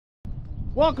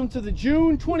Welcome to the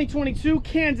June 2022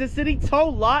 Kansas City Tow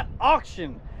Lot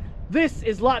Auction. This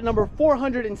is lot number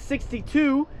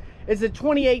 462. It's a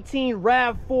 2018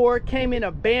 RAV4, came in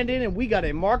abandoned and we got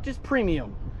it marked as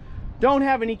premium. Don't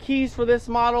have any keys for this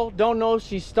model, don't know if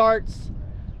she starts.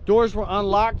 Doors were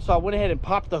unlocked, so I went ahead and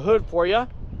popped the hood for you.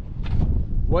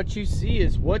 What you see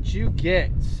is what you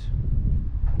get.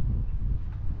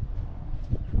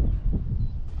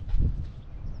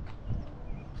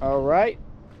 All right.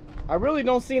 I really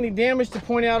don't see any damage to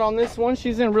point out on this one.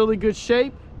 She's in really good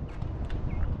shape.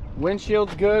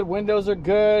 Windshield's good, windows are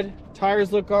good,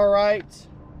 tires look all right.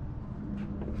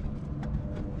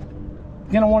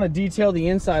 Gonna want to detail the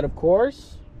inside, of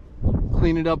course.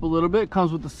 Clean it up a little bit.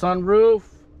 Comes with the sunroof.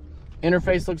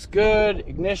 Interface looks good,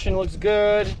 ignition looks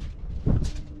good.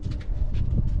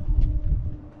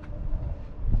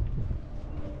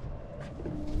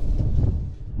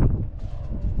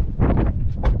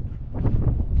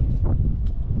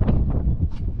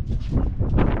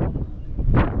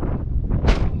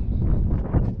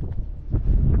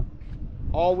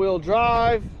 All-wheel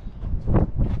drive.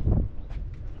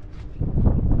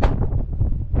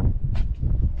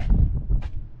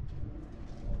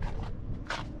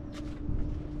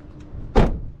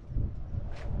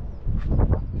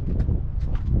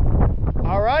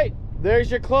 All right,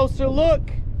 there's your closer look.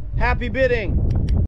 Happy bidding.